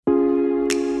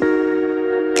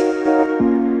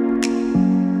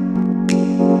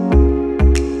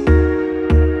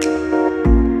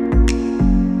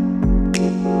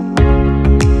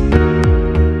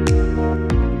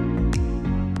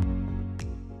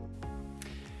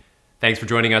Thanks for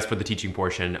joining us for the teaching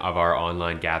portion of our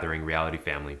online gathering, Reality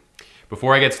Family.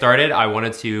 Before I get started, I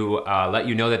wanted to let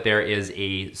you know that there is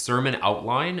a sermon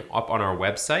outline up on our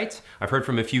website. I've heard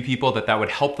from a few people that would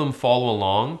help them follow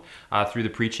along through the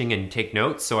preaching and take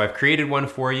notes. So I've created one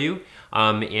for you,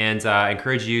 and I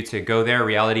encourage you to go there,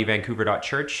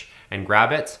 realityvancouver.church, and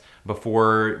grab it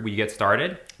before we get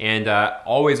started. And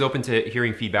always open to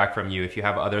hearing feedback from you. If you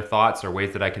have other thoughts or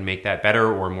ways that I can make that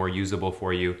better or more usable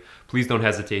for you, please don't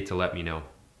hesitate to let me know.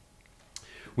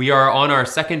 We are on our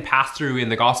second pass-through in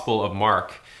the Gospel of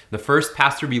Mark. The first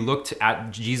pass-through, we looked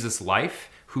at Jesus' life,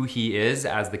 who he is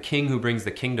as the king who brings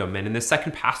the kingdom. And in the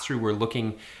second pass-through, we're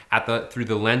looking at through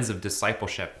the lens of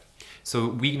discipleship. So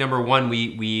week number one,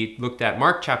 we looked at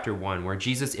Mark chapter 1, where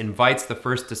Jesus invites the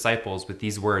first disciples with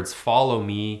these words, "Follow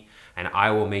me, and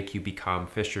I will make you become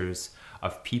fishers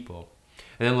of people."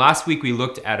 And then last week, we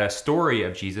looked at a story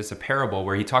of Jesus, a parable,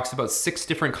 where he talks about 6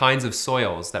 different kinds of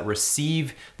soils that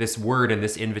receive this word and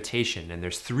this invitation. And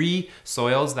there's 3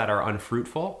 soils that are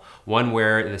unfruitful. One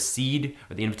where the seed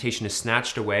or the invitation is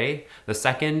snatched away. The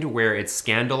second where it's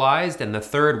scandalized. And the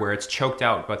third where it's choked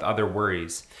out with other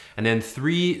worries. And then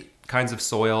 3 kinds of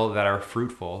soil that are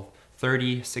fruitful,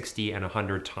 30, 60, and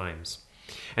 100 times.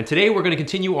 And today we're going to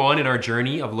continue on in our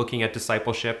journey of looking at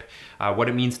discipleship, what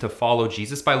it means to follow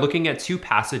Jesus, by looking at 2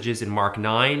 passages in Mark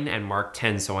 9 and Mark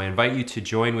 10. So I invite you to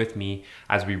join with me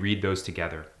as we read those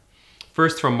together.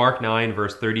 First from Mark 9,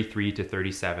 verse 33 to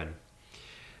 37.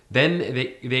 Then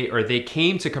they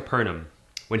came to Capernaum.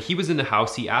 When he was in the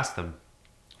house, he asked them,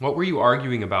 "What were you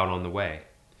arguing about on the way?"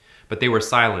 But they were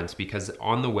silent because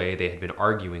on the way they had been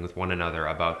arguing with one another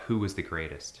about who was the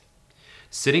greatest.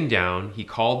 Sitting down, he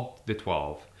called the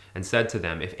 12 and said to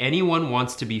them, "If anyone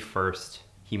wants to be first,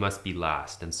 he must be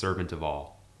last and servant of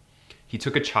all." He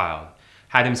took a child,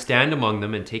 had him stand among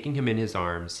them, and taking him in his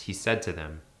arms, he said to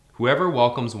them, "Whoever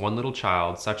welcomes one little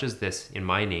child such as this in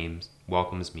my name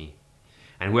welcomes me.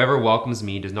 And whoever welcomes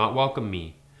me does not welcome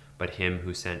me, but him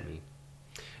who sent me."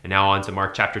 And now on to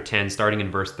Mark chapter 10, starting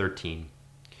in verse 13.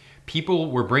 People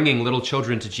were bringing little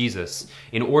children to Jesus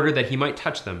in order that he might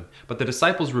touch them, but the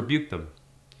disciples rebuked them.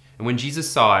 And when Jesus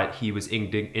saw it, he was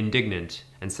indignant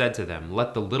and said to them,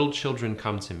 "Let the little children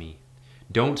come to me.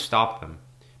 Don't stop them,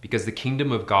 because the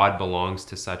kingdom of God belongs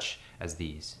to such as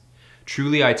these.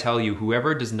 Truly I tell you,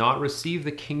 whoever does not receive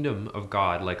the kingdom of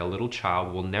God like a little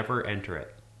child will never enter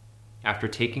it." After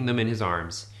taking them in his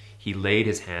arms, he laid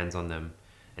his hands on them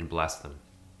and blessed them.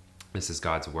 This is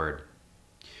God's word.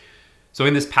 So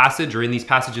in this passage, or in these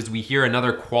passages, we hear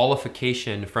another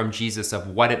qualification from Jesus of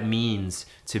what it means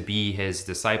to be his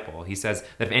disciple. He says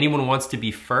that if anyone wants to be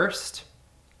first,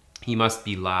 he must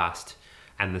be last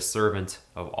and the servant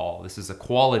of all. This is a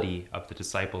quality of the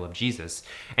disciple of Jesus.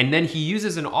 And then he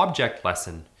uses an object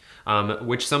lesson,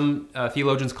 which some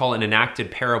theologians call an enacted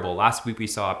parable. Last week we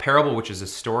saw a parable, which is a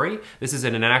story. This is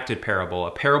an enacted parable,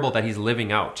 a parable that he's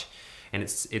living out. And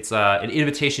it's an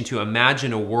invitation to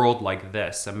imagine a world like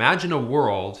this. Imagine a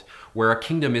world where a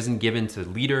kingdom isn't given to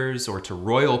leaders or to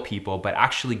royal people, but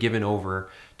actually given over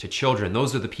to children.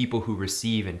 Those are the people who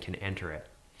receive and can enter it.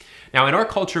 Now, in our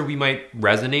culture, we might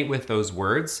resonate with those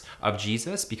words of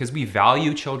Jesus because we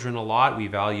value children a lot. We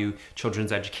value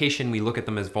children's education. We look at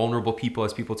them as vulnerable people,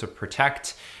 as people to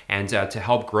protect and to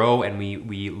help grow. And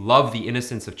we love the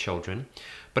innocence of children.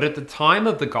 But at the time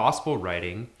of the gospel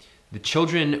writing, the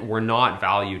children were not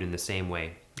valued in the same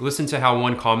way. Listen to how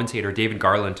one commentator, David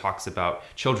Garland, talks about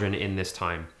children in this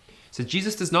time. He says,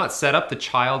 Jesus does not set up the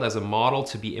child as a model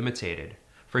to be imitated,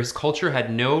 for his culture had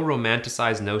no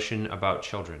romanticized notion about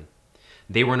children.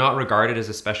 They were not regarded as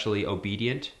especially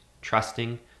obedient,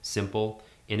 trusting, simple,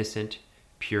 innocent,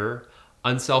 pure,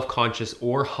 unself-conscious,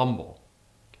 or humble.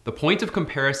 The point of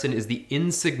comparison is the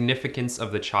insignificance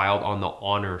of the child on the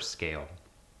honor scale.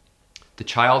 The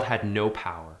child had no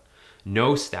power,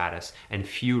 no status, and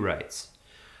few rights.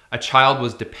 A child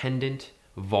was dependent,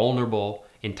 vulnerable,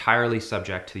 entirely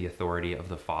subject to the authority of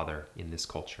the father in this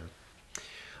culture.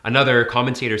 Another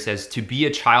commentator says to be a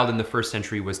child in the first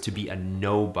century was to be a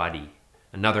nobody.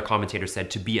 Another commentator said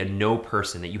to be a no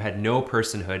person, that you had no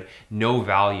personhood, no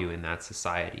value in that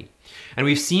society. And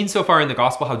we've seen so far in the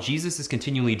gospel how Jesus is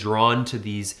continually drawn to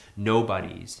these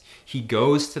nobodies. He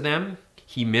goes to them,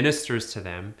 he ministers to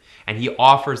them, and he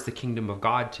offers the kingdom of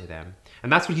God to them.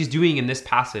 And that's what he's doing in this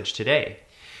passage today.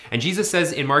 And Jesus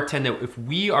says in Mark 10 that if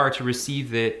we are to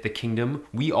receive the kingdom,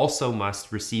 we also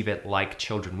must receive it like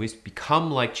children. We become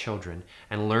like children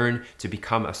and learn to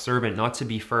become a servant, not to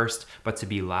be first, but to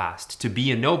be last, to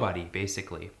be a nobody,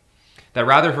 basically. That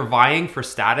rather for vying for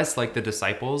status like the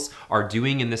disciples are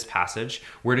doing in this passage,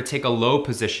 we're to take a low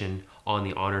position on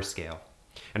the honor scale.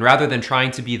 And rather than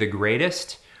trying to be the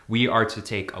greatest, we are to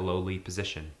take a lowly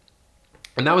position.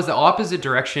 And that was the opposite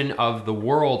direction of the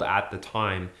world at the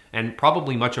time, and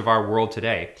probably much of our world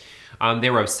today. They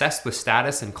were obsessed with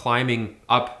status and climbing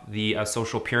up the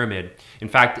social pyramid. In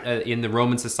fact, in the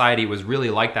Roman society, it was really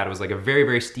like that. It was like a very,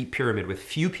 very steep pyramid with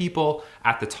few people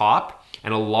at the top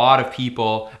and a lot of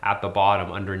people at the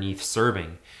bottom underneath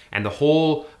serving. And the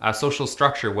whole social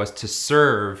structure was to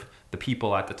serve the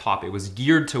people at the top. It was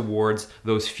geared towards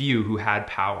those few who had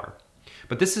power.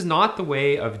 But this is not the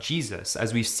way of Jesus,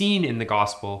 as we've seen in the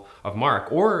Gospel of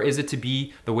Mark, or is it to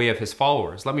be the way of his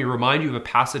followers? Let me remind you of a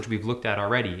passage we've looked at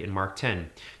already in Mark 10.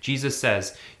 Jesus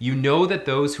says, "You know that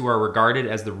those who are regarded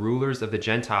as the rulers of the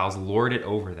Gentiles lord it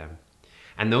over them,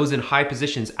 and those in high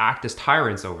positions act as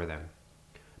tyrants over them.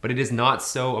 But it is not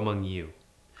so among you.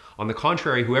 On the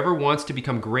contrary, whoever wants to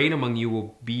become great among you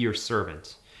will be your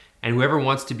servant, and whoever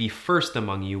wants to be first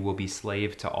among you will be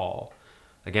slave to all."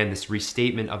 Again, this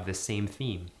restatement of the same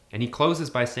theme. And he closes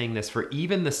by saying this, "For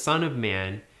even the Son of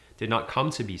Man did not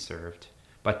come to be served,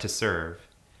 but to serve,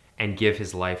 and give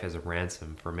his life as a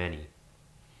ransom for many."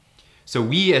 So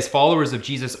we as followers of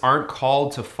Jesus aren't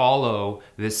called to follow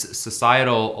this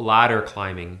societal ladder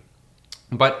climbing,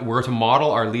 but we're to model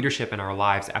our leadership and our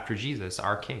lives after Jesus,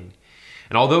 our King.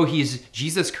 And although he's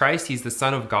Jesus Christ, he's the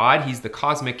Son of God, he's the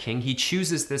cosmic King, he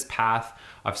chooses this path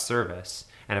of service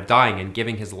and of dying and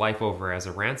giving his life over as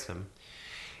a ransom.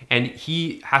 And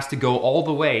he has to go all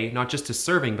the way, not just to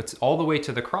serving, but all the way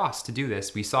to the cross to do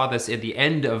this. We saw this at the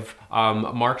end of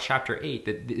Mark chapter 8,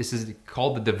 that this is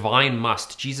called the divine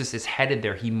must. Jesus is headed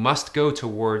there. He must go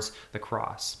towards the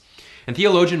cross. And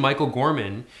theologian Michael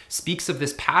Gorman speaks of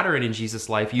this pattern in Jesus'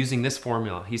 life using this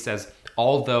formula. He says,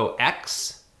 although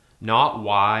X, not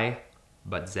Y,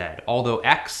 but Z. Although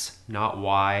X, not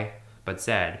Y, but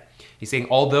Z. He's saying,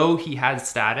 although he has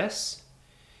status,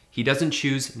 he doesn't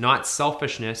choose not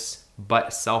selfishness,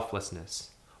 but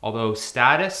selflessness. Although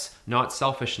status, not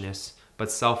selfishness,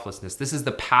 but selflessness. This is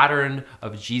the pattern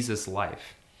of Jesus'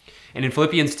 life. And in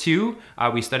Philippians 2,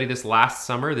 we studied this last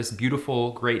summer, this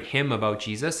beautiful, great hymn about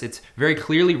Jesus. It's very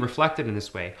clearly reflected in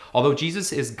this way. Although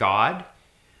Jesus is God,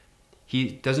 he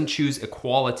doesn't choose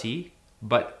equality,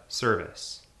 but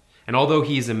service. And although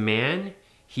he is a man,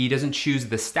 he doesn't choose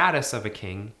the status of a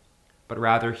king, but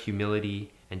rather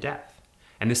humility and death.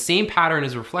 And the same pattern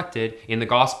is reflected in the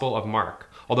Gospel of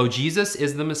Mark. Although Jesus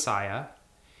is the Messiah,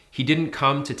 he didn't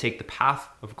come to take the path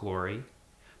of glory,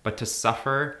 but to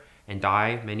suffer and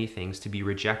die many things, to be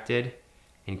rejected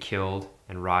and killed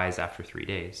and rise after 3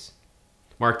 days.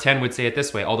 Mark 10 would say it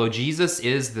this way, although Jesus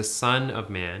is the Son of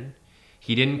Man,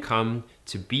 he didn't come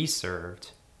to be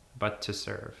served, but to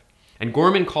serve. And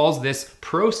Gorman calls this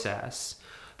process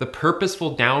the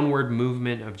purposeful downward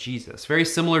movement of Jesus. Very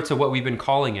similar to what we've been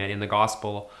calling it in the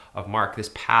Gospel of Mark, this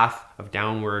path of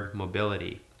downward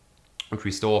mobility, which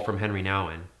we stole from Henry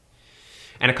Nouwen.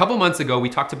 And a couple months ago, we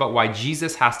talked about why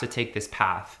Jesus has to take this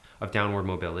path of downward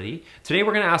mobility. Today,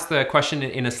 we're going to ask the question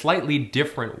in a slightly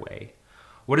different way.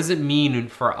 What does it mean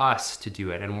for us to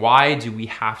do it? And why do we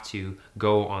have to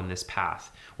go on this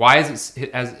path? Why is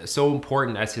it as so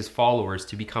important as his followers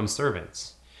to become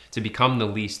servants? To become the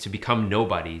least, to become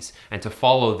nobodies, and to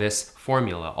follow this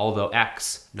formula, although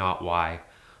X, not Y,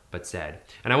 but Z.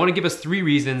 And I want to give us 3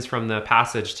 reasons from the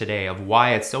passage today of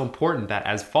why it's so important that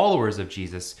as followers of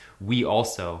Jesus, we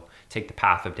also take the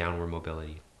path of downward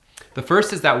mobility. The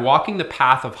first is that walking the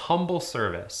path of humble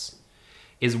service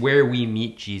is where we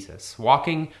meet Jesus.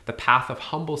 Walking the path of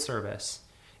humble service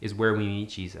is where we meet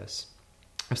Jesus.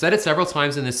 I've said it several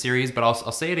times in this series, but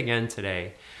I'll say it again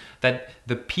today, that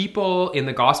the people in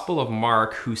the Gospel of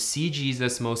Mark who see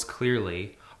Jesus most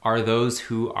clearly are those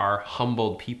who are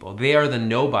humbled people. They are the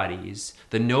nobodies,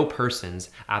 the no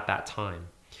persons at that time.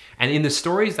 And in the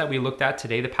stories that we looked at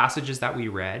today, the passages that we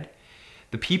read,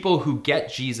 the people who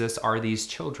get Jesus are these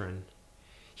children.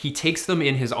 He takes them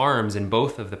in his arms in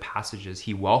both of the passages.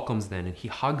 He welcomes them and he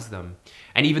hugs them.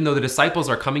 And even though the disciples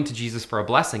are coming to Jesus for a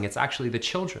blessing, it's actually the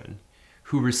children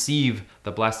who receive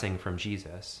the blessing from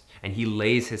Jesus, and he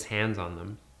lays his hands on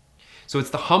them. So it's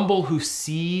the humble who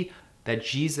see that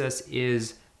Jesus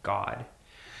is God,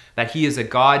 that he is a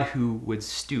God who would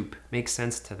stoop, make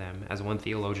sense to them, as one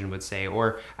theologian would say,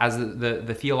 or as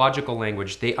the theological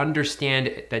language, they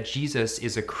understand that Jesus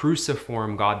is a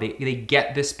cruciform God. They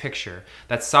get this picture,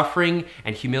 that suffering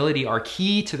and humility are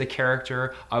key to the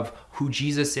character of who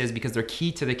Jesus is because they're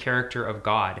key to the character of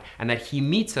God, and that he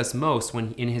meets us most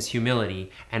when in his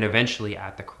humility and eventually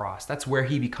at the cross. That's where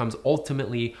he becomes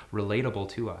ultimately relatable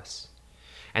to us.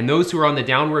 And those who are on the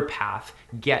downward path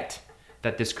get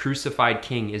that this crucified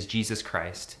king is Jesus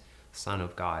Christ, Son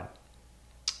of God.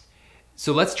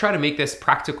 So let's try to make this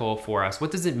practical for us. What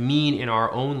does it mean in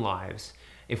our own lives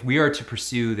if we are to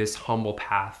pursue this humble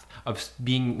path of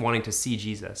wanting to see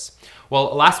Jesus?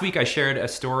 Well, last week I shared a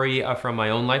story from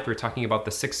my own life. We were talking about the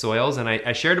 6 soils, and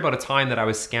I shared about a time that I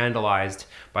was scandalized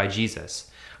by Jesus.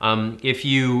 If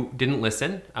you didn't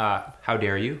listen, how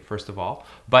dare you, first of all.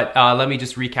 But let me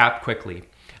just recap quickly.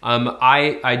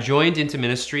 I joined into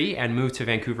ministry and moved to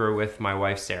Vancouver with my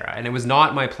wife, Sarah, and it was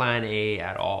not my plan A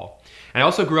at all. And I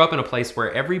also grew up in a place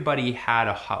where everybody had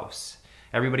a house.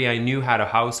 Everybody I knew had a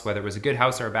house, whether it was a good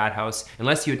house or a bad house.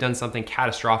 Unless you had done something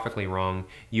catastrophically wrong,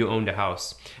 you owned a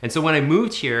house. And so when I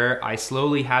moved here, I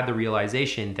slowly had the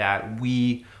realization that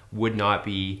we would not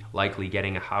be likely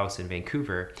getting a house in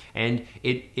Vancouver. And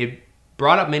it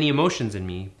brought up many emotions in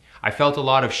me. I felt a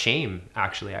lot of shame,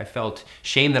 actually. I felt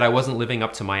shame that I wasn't living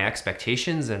up to my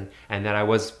expectations and that I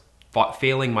was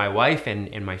failing my wife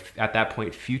and my, at that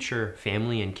point, future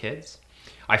family and kids.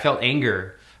 I felt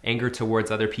anger towards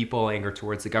other people, anger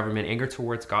towards the government, anger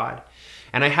towards God.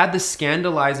 And I had this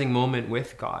scandalizing moment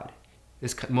with God,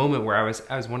 this moment where I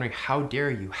was wondering, how dare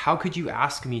you? How could you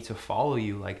ask me to follow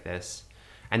you like this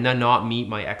and then not meet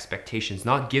my expectations,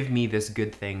 not give me this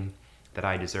good thing that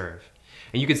I deserve?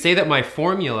 And you could say that my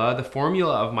formula, the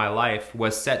formula of my life,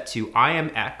 was set to I am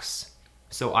X,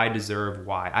 so I deserve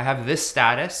Y. I have this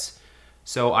status,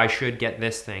 so I should get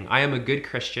this thing. I am a good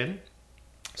Christian,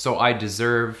 so I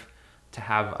deserve to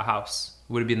have a house.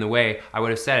 Would have been the way I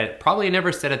would have said it. Probably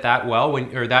never said it that well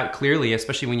or that clearly,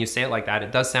 especially when you say it like that.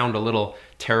 It does sound a little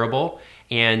terrible.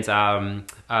 And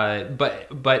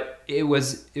but it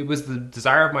was the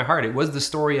desire of my heart. It was the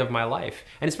story of my life.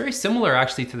 And it's very similar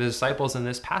actually to the disciples in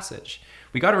this passage.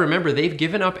 We got to remember they've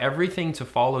given up everything to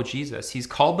follow Jesus. He's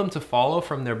called them to follow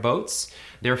from their boats.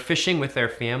 They're fishing with their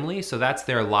family, so that's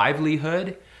their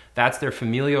livelihood. That's their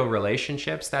familial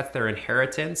relationships. That's their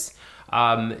inheritance.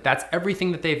 That's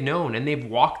everything that they've known, and they've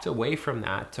walked away from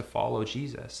that to follow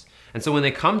Jesus. And so when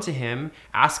they come to him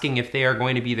asking if they are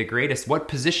going to be the greatest, what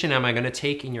position am I going to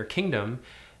take in your kingdom?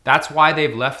 That's why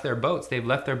they've left their boats. They've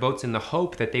left their boats in the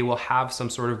hope that they will have some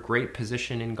sort of great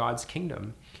position in God's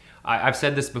kingdom. I've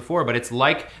said this before, but it's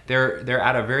like they're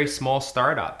at a very small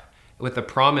startup with the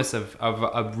promise of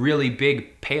a really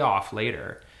big payoff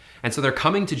later. And so they're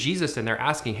coming to Jesus and they're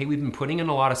asking, hey, we've been putting in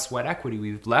a lot of sweat equity.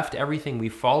 We've left everything.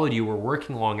 We've followed you. We're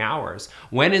working long hours.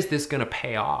 When is this going to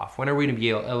pay off? When are we going to be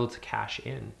able to cash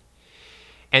in?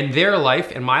 And their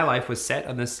life and my life was set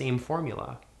on the same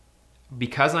formula.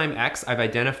 Because I'm X, I've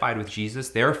identified with Jesus.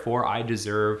 Therefore, I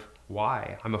deserve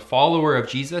Y. I'm a follower of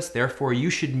Jesus. Therefore, you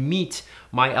should meet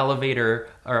my escalator,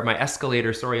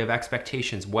 of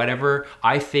expectations. Whatever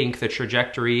I think the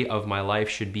trajectory of my life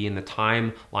should be and the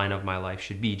timeline of my life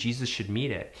should be, Jesus should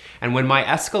meet it. And when my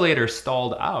escalator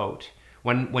stalled out,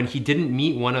 when he didn't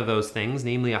meet one of those things,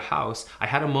 namely a house, I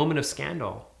had a moment of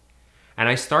scandal. And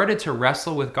I started to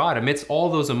wrestle with God. Amidst all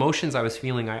those emotions I was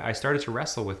feeling, I started to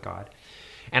wrestle with God.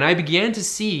 And I began to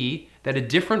see that a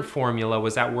different formula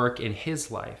was at work in his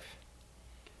life.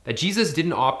 That Jesus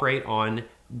didn't operate on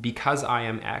because I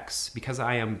am X, because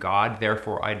I am God,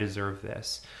 therefore I deserve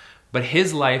this. But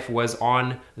his life was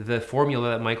on the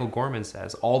formula that Michael Gorman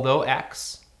says, although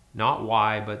X, not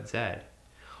Y, but Z.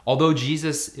 Although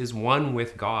Jesus is one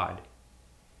with God,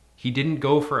 he didn't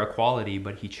go for equality,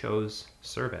 but he chose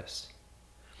service.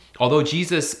 Although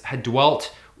Jesus had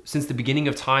dwelt since the beginning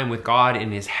of time with God in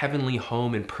his heavenly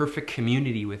home in perfect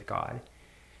community with God,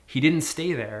 he didn't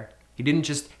stay there. He didn't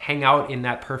just hang out in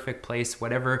that perfect place,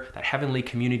 whatever that heavenly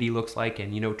community looks like,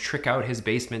 and, trick out his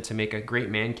basement to make a great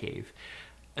man cave.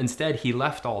 Instead, he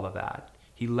left all of that.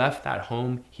 He left that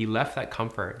home. He left that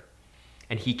comfort.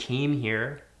 And he came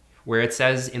here where it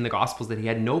says in the Gospels that he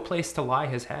had no place to lie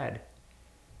his head.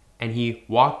 And he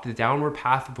walked the downward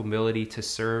path of humility to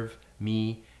serve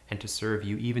me and to serve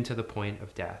you, even to the point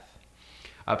of death.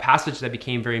 A passage that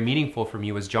became very meaningful for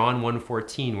me was John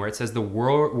 1:14, where it says, the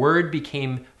word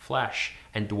became flesh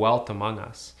and dwelt among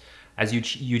us. As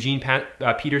Eugene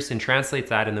Peterson translates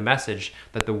that in the Message,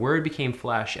 that the word became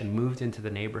flesh and moved into the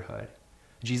neighborhood.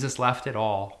 Jesus left it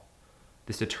all.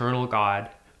 This eternal God,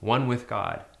 one with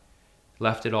God,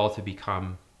 left it all to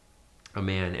become a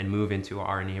man and move into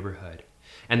our neighborhood.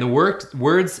 And the words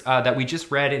that we just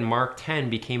read in Mark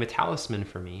 10 became a talisman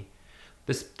for me.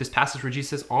 This passage where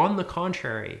Jesus says, on the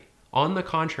contrary,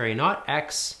 not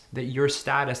X, that your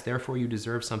status, therefore you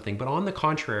deserve something, but on the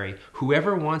contrary,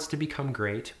 whoever wants to become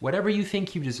great, whatever you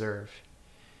think you deserve,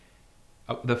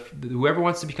 whoever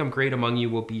wants to become great among you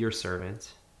will be your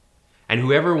servant. And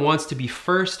whoever wants to be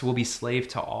first will be slave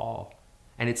to all.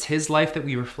 And it's his life that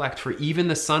we reflect, for even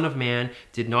the Son of Man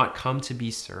did not come to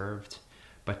be served,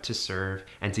 but to serve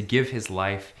and to give his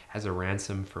life as a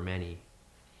ransom for many.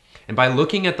 And by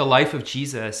looking at the life of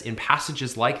Jesus in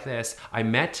passages like this, I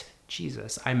met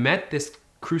Jesus. I met this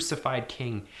crucified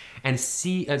king and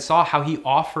saw how he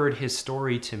offered his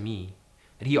story to me,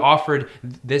 that he offered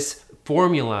this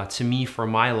formula to me for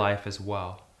my life as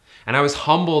well. And I was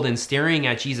humbled in staring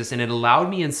at Jesus, and it allowed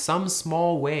me in some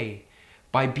small way,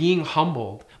 by being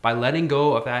humbled, by letting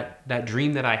go of that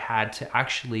dream that I had, to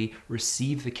actually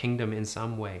receive the kingdom in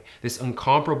some way, this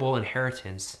incomparable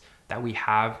inheritance that we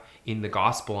have in the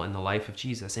gospel and the life of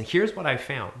Jesus. And here's what I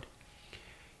found.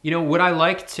 Would I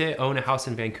like to own a house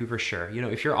in Vancouver? Sure.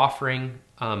 If you're offering,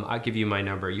 I'll give you my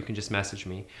number. You can just message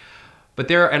me.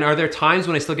 But are there times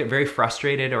when I still get very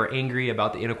frustrated or angry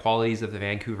about the inequalities of the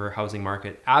Vancouver housing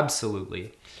market?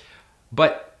 Absolutely.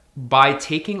 But by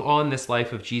taking on this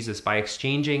life of Jesus, by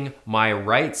exchanging my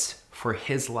rights for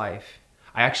his life,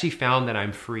 I actually found that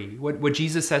I'm free. What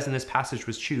Jesus says in this passage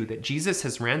was true, that Jesus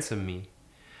has ransomed me.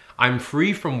 I'm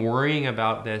free from worrying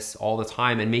about this all the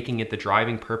time and making it the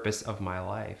driving purpose of my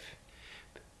life.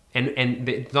 And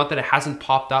it's not that it hasn't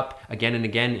popped up again and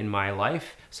again in my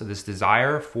life, so this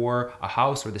desire for a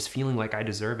house or this feeling like I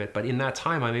deserve it, but in that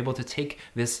time I'm able to take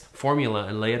this formula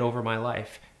and lay it over my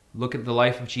life. Look at the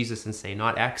life of Jesus and say,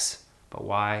 not X, but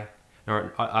Y.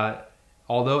 Or,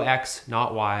 although X,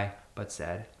 not Y, but Z.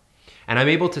 And I'm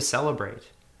able to celebrate.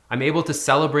 I'm able to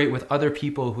celebrate with other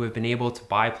people who have been able to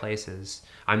buy places.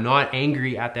 I'm not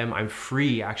angry at them. I'm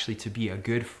free actually to be a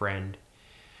good friend.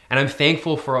 And I'm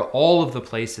thankful for all of the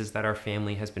places that our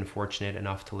family has been fortunate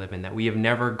enough to live in, that we have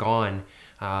never gone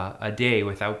a day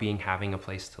without having a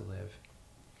place to live.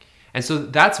 And so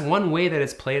that's one way that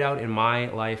it's played out in my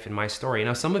life, in my story.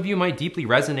 Now, some of you might deeply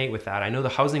resonate with that. I know the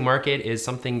housing market is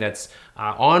something that's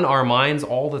on our minds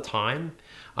all the time.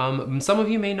 Some of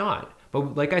you may not.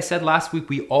 But like I said last week,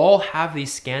 we all have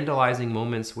these scandalizing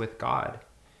moments with God.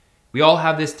 We all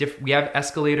have we have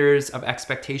escalators of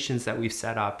expectations that we've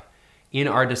set up in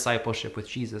our discipleship with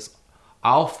Jesus.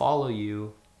 I'll follow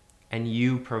you and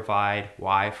you provide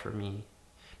why for me.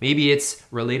 Maybe it's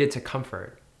related to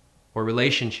comfort or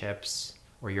relationships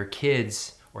or your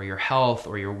kids or your health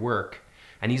or your work.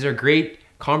 And these are great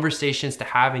conversations to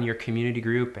have in your community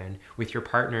group and with your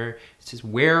partner. It's just,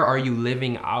 where are you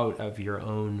living out of your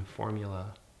own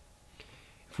formula?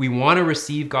 If we want to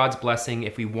receive God's blessing,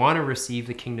 if we want to receive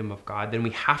the kingdom of God, then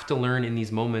we have to learn in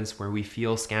these moments where we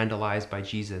feel scandalized by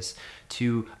Jesus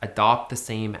to adopt the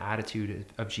same attitude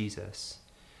of Jesus,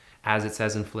 as it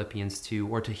says in Philippians 2,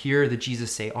 or to hear the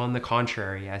Jesus say, on the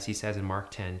contrary, as he says in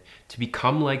Mark 10, to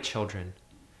become like children,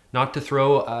 not to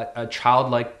throw a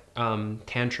childlike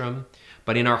tantrum,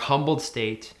 but in our humbled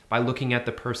state, by looking at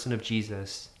the person of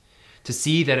Jesus, to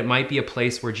see that it might be a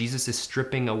place where Jesus is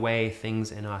stripping away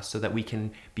things in us so that we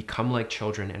can become like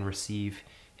children and receive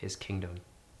his kingdom.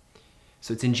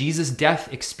 So it's in Jesus'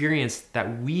 death experience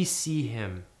that we see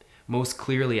him most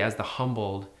clearly as the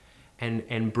humbled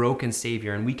and broken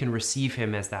Savior, and we can receive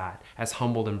him as that, as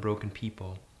humbled and broken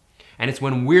people. And it's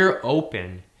when we're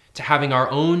open to having our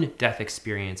own death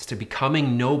experience, to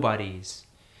becoming nobodies,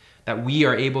 that we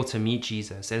are able to meet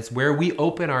Jesus. And it's where we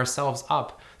open ourselves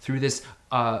up through this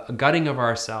gutting of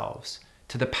ourselves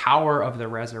to the power of the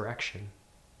resurrection.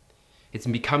 It's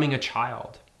in becoming a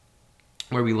child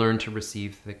where we learn to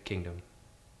receive the kingdom.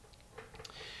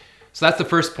 So that's the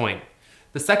first point.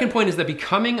 The second point is that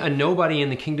becoming a nobody in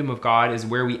the kingdom of God is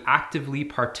where we actively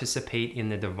participate in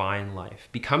the divine life.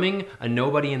 Becoming a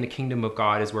nobody in the kingdom of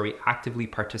God is where we actively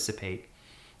participate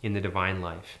in the divine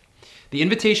life. The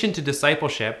invitation to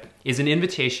discipleship is an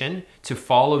invitation to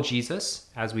follow Jesus,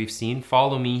 as we've seen.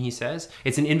 Follow me, he says.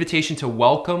 It's an invitation to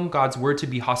welcome God's word, to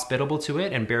be hospitable to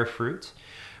it and bear fruit.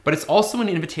 But it's also an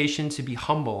invitation to be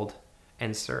humbled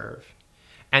and serve.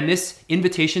 And this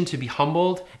invitation to be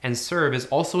humbled and serve is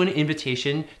also an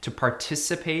invitation to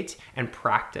participate and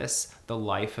practice the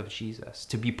life of Jesus,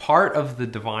 to be part of the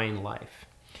divine life.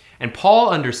 And Paul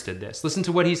understood this. Listen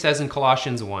to what he says in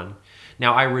Colossians 1.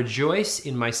 Now I rejoice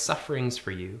in my sufferings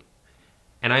for you,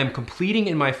 and I am completing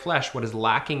in my flesh what is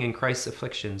lacking in Christ's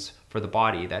afflictions for the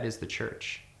body, that is the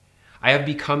church. I have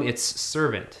become its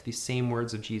servant, these same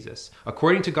words of Jesus,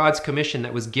 according to God's commission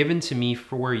that was given to me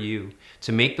for you,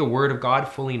 to make the word of God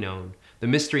fully known, the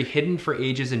mystery hidden for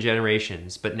ages and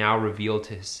generations, but now revealed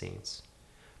to his saints.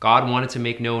 God wanted to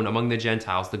make known among the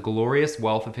Gentiles the glorious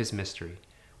wealth of his mystery,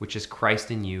 which is Christ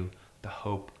in you, the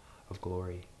hope of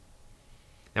glory.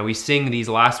 Now we sing these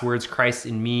last words, Christ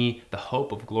in me, the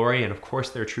hope of glory, and of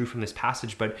course they're true from this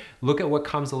passage, but look at what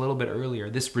comes a little bit earlier,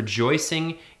 this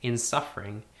rejoicing in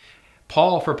suffering.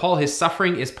 For Paul, his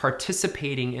suffering is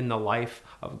participating in the life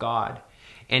of God.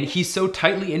 And he's so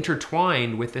tightly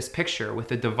intertwined with this picture, with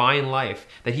the divine life,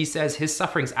 that he says his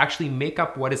sufferings actually make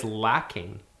up what is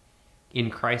lacking in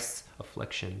Christ's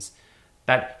afflictions.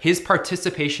 That his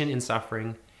participation in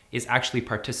suffering is actually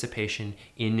participation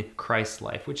in Christ's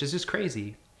life, which is just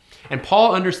crazy. And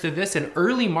Paul understood this, and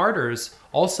early martyrs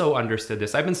also understood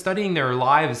this. I've been studying their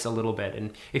lives a little bit,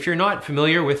 and if you're not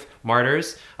familiar with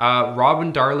martyrs,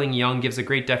 Robin Darling Young gives a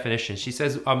great definition. She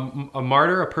says, a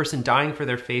martyr, a person dying for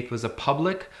their faith, was a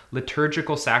public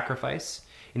liturgical sacrifice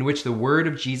in which the word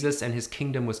of Jesus and his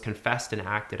kingdom was confessed and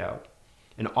acted out,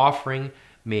 an offering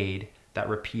made that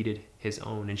repeated his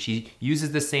own. And she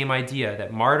uses the same idea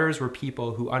that martyrs were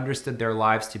people who understood their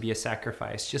lives to be a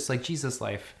sacrifice, just like Jesus'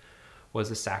 life was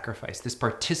a sacrifice, this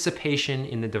participation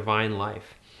in the divine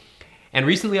life. And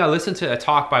recently I listened to a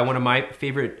talk by one of my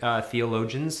favorite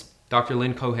theologians, Dr.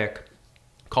 Lynn Cohick,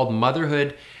 called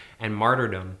Motherhood and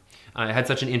Martyrdom. It had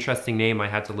such an interesting name, I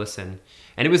had to listen.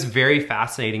 And it was very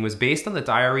fascinating. It was based on the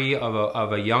diary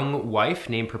of a young wife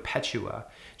named Perpetua.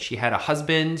 She had a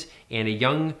husband and a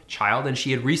young child, and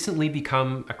she had recently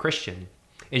become a Christian.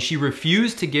 And she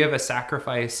refused to give a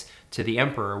sacrifice to the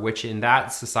emperor, which in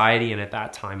that society and at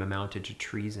that time amounted to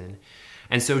treason.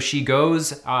 And so she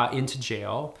goes into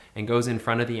jail and goes in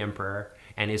front of the emperor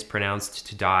and is pronounced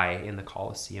to die in the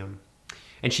Colosseum.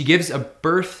 And she gives a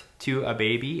birth to a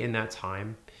baby in that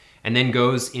time and then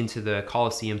goes into the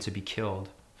Colosseum to be killed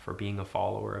for being a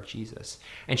follower of Jesus.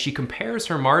 And she compares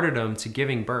her martyrdom to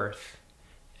giving birth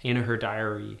in her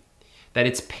diary, that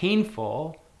it's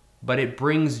painful, but it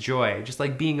brings joy, just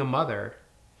like being a mother.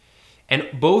 And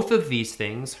both of these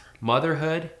things,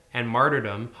 motherhood and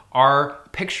martyrdom, are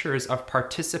pictures of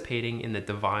participating in the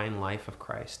divine life of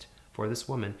Christ for this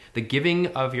woman. The giving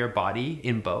of your body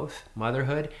in both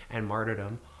motherhood and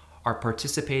martyrdom are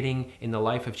participating in the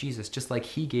life of Jesus, just like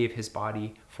he gave his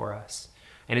body for us.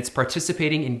 And it's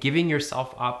participating in giving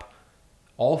yourself up,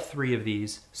 all three of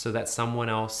these, so that someone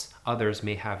else, others,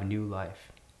 may have new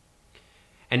life.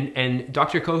 And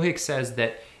Dr. Cohick says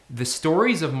that the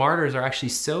stories of martyrs are actually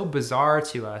so bizarre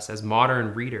to us as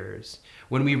modern readers.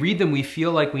 When we read them, we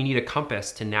feel like we need a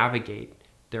compass to navigate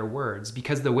their words,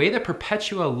 because the way that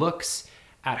Perpetua looks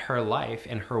at her life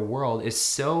and her world is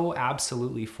so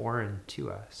absolutely foreign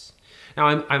to us. Now,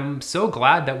 I'm so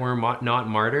glad that we're not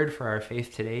martyred for our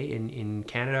faith today in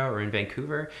Canada or in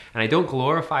Vancouver. And I don't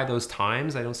glorify those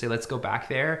times. I don't say, let's go back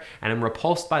there. And I'm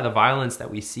repulsed by the violence that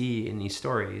we see in these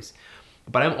stories.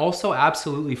 But I'm also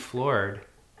absolutely floored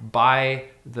by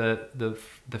the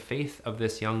faith of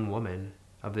this young woman,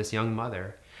 of this young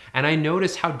mother. And I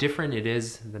notice how different it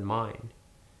is than mine.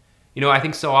 You know, I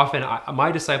think so often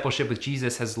my discipleship with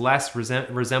Jesus has less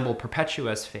resembled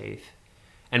Perpetua's faith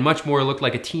and much more looked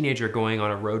like a teenager going on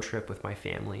a road trip with my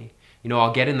family. You know,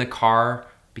 I'll get in the car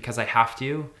because I have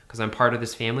to, because I'm part of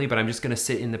this family, but I'm just going to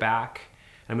sit in the back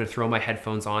and I'm going to throw my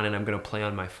headphones on and I'm going to play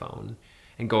on my phone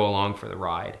and go along for the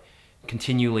ride,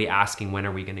 continually asking, when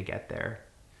are we going to get there?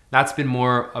 That's been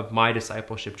more of my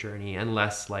discipleship journey and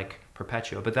less like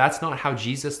Perpetua. But that's not how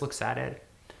Jesus looks at it.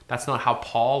 That's not how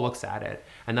Paul looks at it.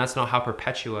 And that's not how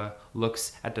Perpetua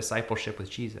looks at discipleship with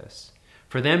Jesus.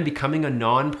 For them, becoming a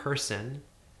non-person,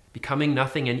 becoming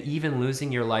nothing, and even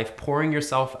losing your life, pouring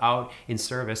yourself out in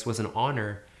service was an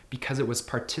honor because it was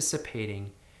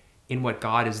participating in what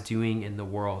God is doing in the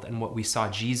world and what we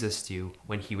saw Jesus do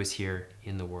when he was here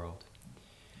in the world.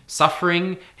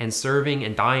 Suffering and serving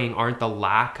and dying aren't the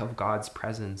lack of God's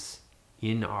presence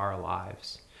in our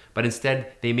lives, but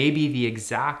instead they may be the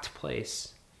exact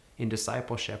place in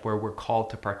discipleship where we're called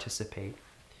to participate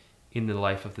in the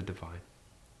life of the divine.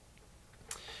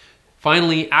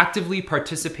 Finally, actively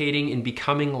participating in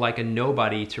becoming like a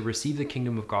nobody to receive the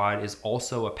kingdom of God is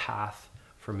also a path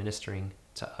for ministering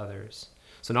to others.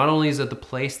 So not only is it the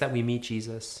place that we meet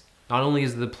Jesus, not only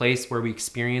is it the place where we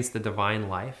experience the divine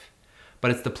life, but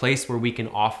it's the place where we can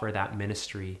offer that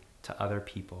ministry to other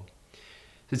people.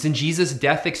 It's in Jesus'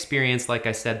 death experience, like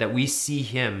I said, that we see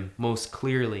him most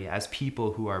clearly as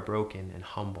people who are broken and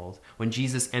humbled. When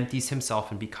Jesus empties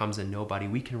himself and becomes a nobody,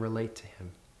 we can relate to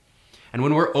him. And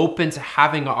when we're open to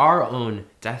having our own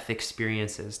death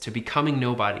experiences, to becoming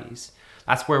nobodies,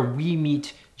 that's where we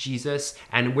meet Jesus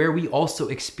and where we also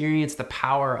experience the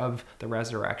power of the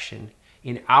resurrection.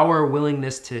 In our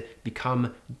willingness to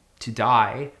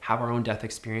die, have our own death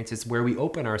experiences, where we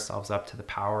open ourselves up to the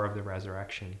power of the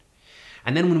resurrection.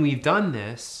 And then when we've done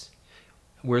this,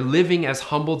 we're living as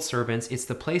humbled servants. It's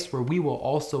the place where we will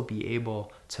also be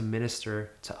able to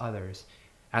minister to others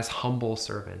as humble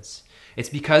servants. It's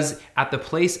because at the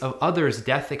place of others'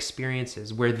 death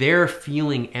experiences, where they're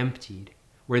feeling emptied,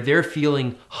 where they're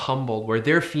feeling humbled, where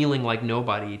they're feeling like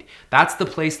nobodied, that's the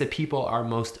place that people are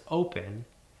most open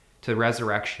to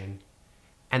resurrection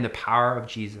and the power of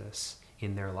Jesus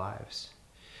in their lives.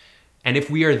 And if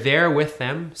we are there with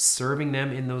them, serving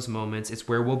them in those moments, it's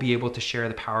where we'll be able to share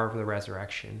the power of the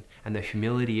resurrection and the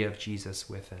humility of Jesus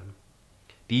with them.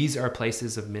 These are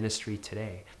places of ministry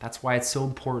today. That's why it's so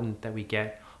important that we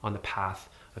get on the path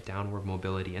of downward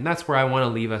mobility. And that's where I want to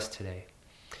leave us today.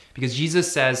 Because Jesus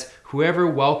says, whoever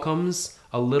welcomes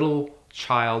a little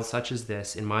child such as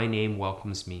this in my name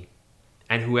welcomes me.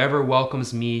 And whoever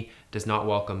welcomes me does not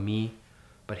welcome me,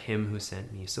 but him who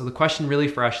sent me. So the question really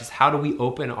for us is, how do we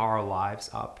open our lives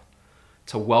up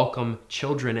to welcome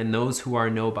children and those who are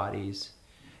nobodies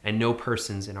and no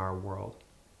persons in our world?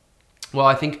 Well,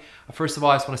 I think, first of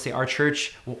all, I just want to say our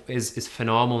church is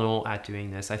phenomenal at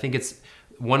doing this. I think it's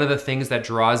one of the things that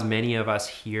draws many of us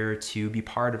here to be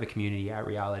part of a community at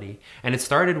Reality. And it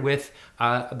started with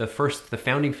the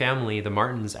founding family, the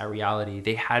Martins at Reality.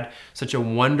 They had such a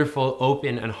wonderful,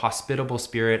 open, and hospitable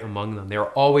spirit among them. They were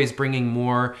always bringing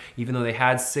more, even though they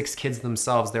had 6 kids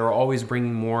themselves, they were always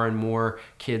bringing more and more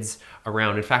kids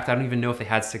around. In fact, I don't even know if they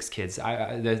had 6 kids.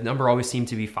 The number always seemed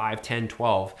to be 5, 10,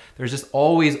 12. They're just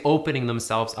always opening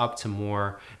themselves up to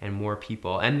more and more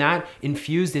people. And that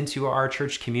infused into our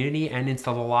church community and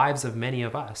into the lives of many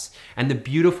of us. And the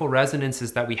beautiful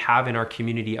resonances that we have in our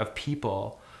community of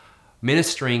people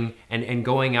ministering and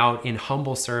going out in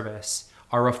humble service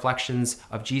are reflections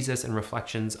of Jesus and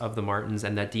reflections of the Martins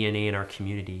and that DNA in our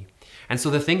community. And so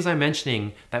the things I'm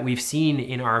mentioning that we've seen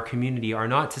in our community are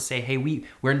not to say, hey,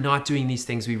 we're not doing these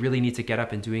things, we really need to get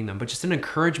up and doing them, but just an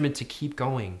encouragement to keep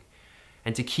going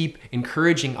and to keep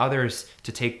encouraging others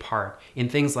to take part in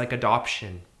things like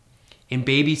adoption, in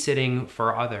babysitting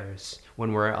for others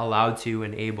when we're allowed to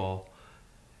and able,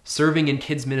 serving in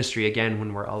kids ministry again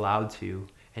when we're allowed to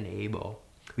and able.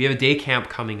 We have a day camp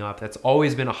coming up that's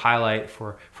always been a highlight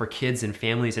for kids and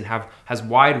families and has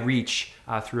wide reach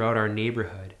throughout our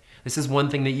neighborhood. This is one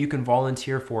thing that you can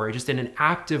volunteer for, just in an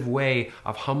active way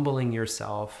of humbling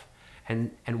yourself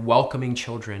and welcoming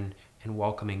children and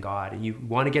welcoming God. And you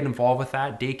want to get involved with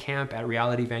that,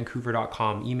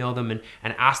 daycamp@realityvancouver.com. Email them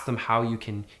and ask them how you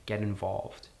can get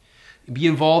involved. Be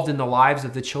involved in the lives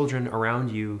of the children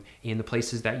around you in the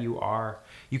places that you are.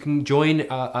 You can join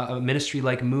a ministry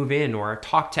like Move In, or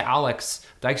talk to Alex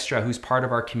Dykstra, who's part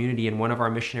of our community and one of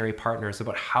our missionary partners,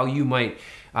 about how you might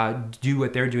do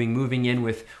what they're doing, moving in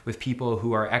with people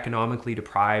who are economically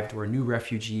deprived or new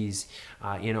refugees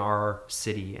in our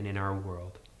city and in our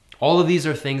world. All of these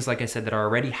are things, like I said, that are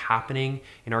already happening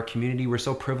in our community. We're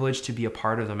so privileged to be a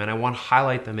part of them, and I want to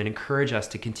highlight them and encourage us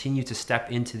to continue to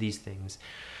step into these things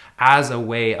as a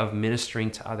way of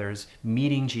ministering to others,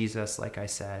 meeting Jesus, like I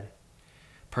said,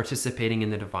 participating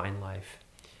in the divine life,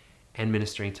 and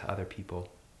ministering to other people.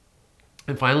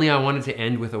 And finally, I wanted to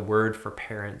end with a word for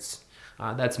parents.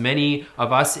 That's many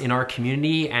of us in our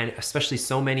community, and especially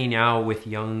so many now with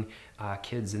young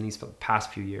kids in these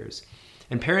past few years.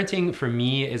 And parenting for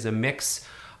me is a mix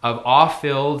of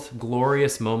awe-filled,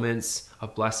 glorious moments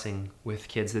of blessing with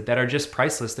kids that are just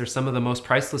priceless. They're some of the most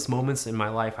priceless moments in my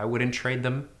life. I wouldn't trade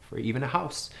them for even a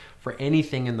house, for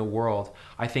anything in the world.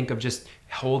 I think of just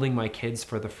holding my kids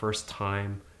for the first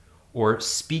time, or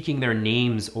speaking their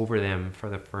names over them for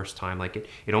the first time. Like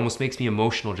it almost makes me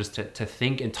emotional just to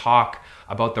think and talk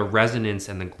about the resonance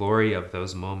and the glory of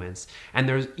those moments. And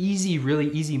there's really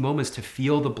easy moments to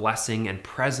feel the blessing and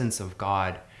presence of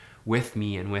God with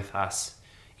me and with us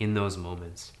in those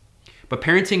moments. But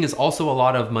parenting is also a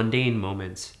lot of mundane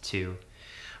moments too.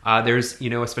 There's,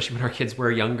 especially when our kids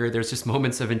were younger, there's just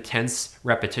moments of intense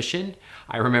repetition.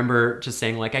 I remember just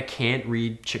saying, like, I can't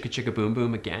read Chicka Chicka Boom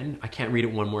Boom again. I can't read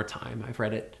it one more time. I've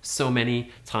read it so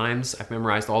many times. I've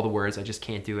memorized all the words. I just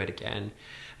can't do it again.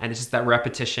 And it's just that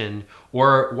repetition,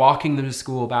 or walking them to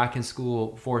school, back in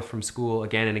school, forth from school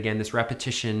again and again, this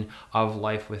repetition of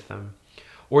life with them.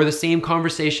 Or the same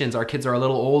conversations, our kids are a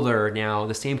little older now,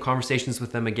 the same conversations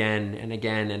with them again and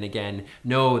again and again.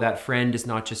 No, that friend is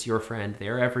not just your friend,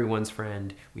 they're everyone's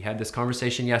friend. We had this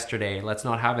conversation yesterday, let's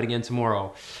not have it again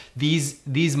tomorrow.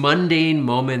 These mundane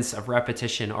moments of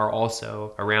repetition are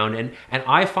also around, and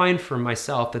I find for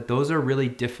myself that those are really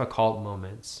difficult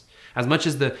moments. As much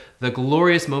as the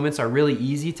glorious moments are really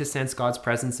easy to sense God's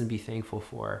presence and be thankful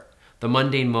for, the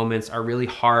mundane moments are really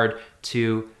hard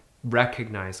to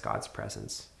recognize God's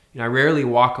presence. I rarely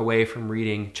walk away from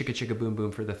reading Chicka Chicka Boom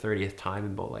Boom for the 30th time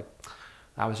and go like,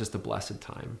 that was just a blessed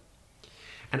time.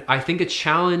 And I think a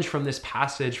challenge from this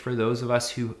passage for those of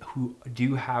us who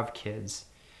do have kids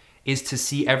is to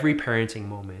see every parenting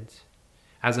moment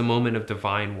as a moment of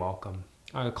divine welcome,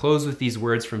 I'll close with these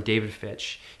words from David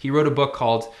Fitch. He wrote a book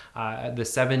called The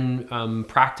 7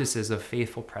 Practices of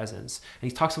Faithful Presence. And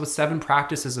he talks about 7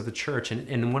 practices of the church.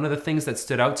 And one of the things that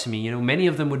stood out to me, many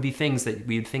of them would be things that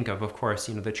we'd think of course,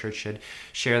 the church should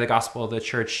share the gospel, the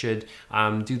church should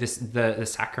do the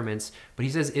sacraments. But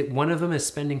he says one of them is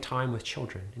spending time with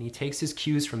children. And he takes his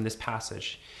cues from this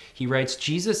passage. He writes,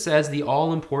 Jesus says the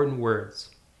all-important words,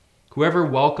 "Whoever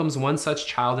welcomes one such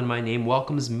child in my name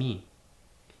welcomes me."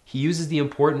 He uses the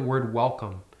important word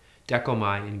welcome,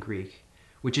 dekomai in Greek,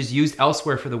 which is used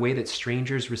elsewhere for the way that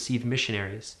strangers receive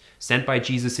missionaries sent by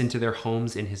Jesus into their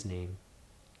homes in his name.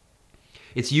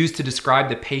 It's used to describe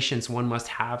the patience one must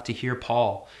have to hear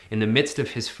Paul in the midst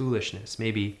of his foolishness.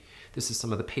 Maybe this is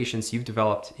some of the patience you've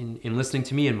developed in listening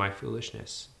to me in my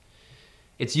foolishness.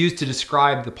 It's used to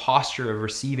describe the posture of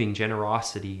receiving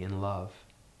generosity and love.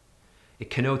 It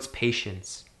connotes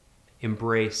patience,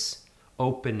 embrace,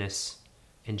 openness,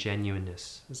 and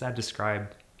genuineness. Does that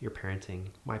describe your parenting,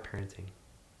 my parenting?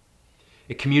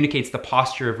 It communicates the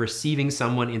posture of receiving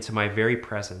someone into my very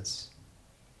presence.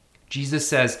 Jesus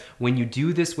says, when you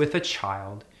do this with a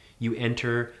child, you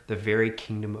enter the very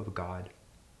kingdom of God.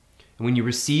 And when you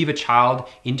receive a child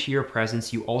into your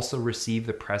presence, you also receive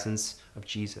the presence of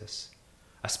Jesus.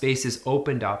 A space is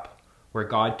opened up where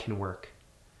God can work.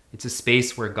 It's a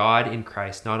space where God in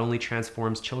Christ not only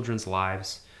transforms children's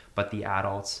lives, but the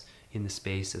adults in the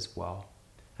space as well.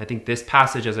 I think this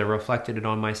passage, as I reflected it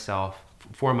on myself,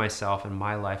 for myself and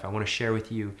my life, I want to share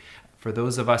with you, for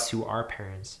those of us who are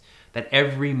parents, that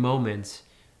every moment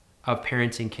of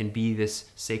parenting can be this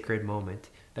sacred moment,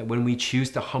 that when we choose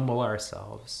to humble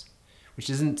ourselves, which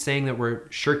isn't saying that we're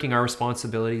shirking our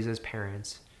responsibilities as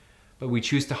parents, but we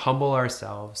choose to humble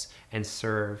ourselves and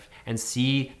serve and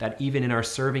see that even in our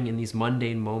serving in these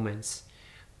mundane moments,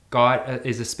 God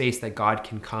is a space that God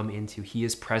can come into. He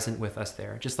is present with us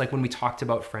there. Just like when we talked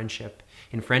about friendship.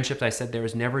 In friendship, I said there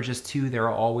is never just 2, there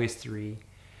are always 3.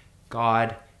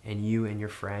 God and you and your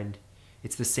friend.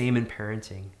 It's the same in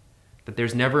parenting. That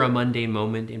there's never a mundane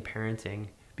moment in parenting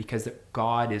because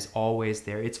God is always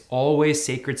there. It's always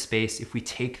sacred space if we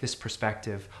take this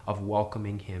perspective of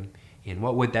welcoming him in.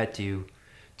 What would that do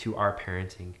to our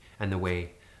parenting and the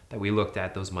way that we looked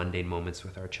at those mundane moments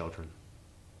with our children?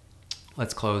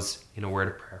 Let's close in a word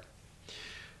of prayer.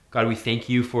 God, we thank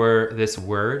you for this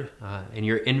word and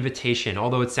your invitation.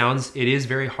 Although it is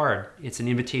very hard. It's an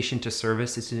invitation to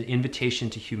service. It's an invitation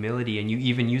to humility. And you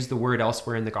even use the word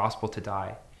elsewhere in the gospel, to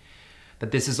die.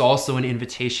 That this is also an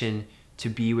invitation to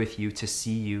be with you, to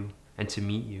see you, and to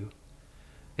meet you.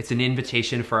 It's an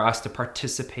invitation for us to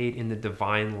participate in the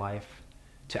divine life,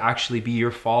 to actually be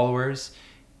your followers,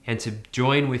 and to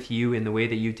join with you in the way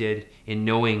that you did in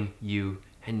knowing you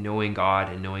and knowing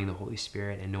God and knowing the Holy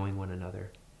Spirit and knowing one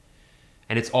another.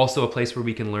 And it's also a place where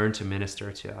we can learn to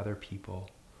minister to other people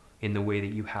in the way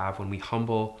that you have when we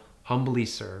humbly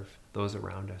serve those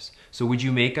around us. So would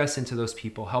you make us into those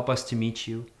people? Help us to meet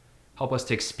you. Help us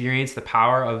to experience the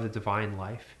power of the divine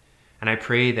life. And I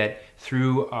pray that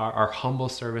through our humble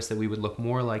service that we would look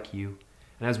more like you.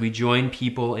 And as we join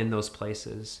people in those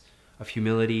places of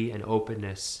humility and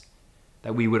openness,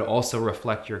 that we would also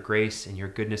reflect your grace and your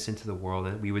goodness into the world,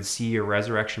 and that we would see your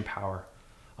resurrection power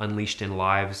unleashed in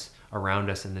lives around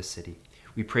us in this city.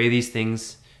 We pray these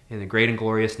things in the great and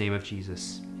glorious name of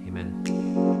Jesus. Amen.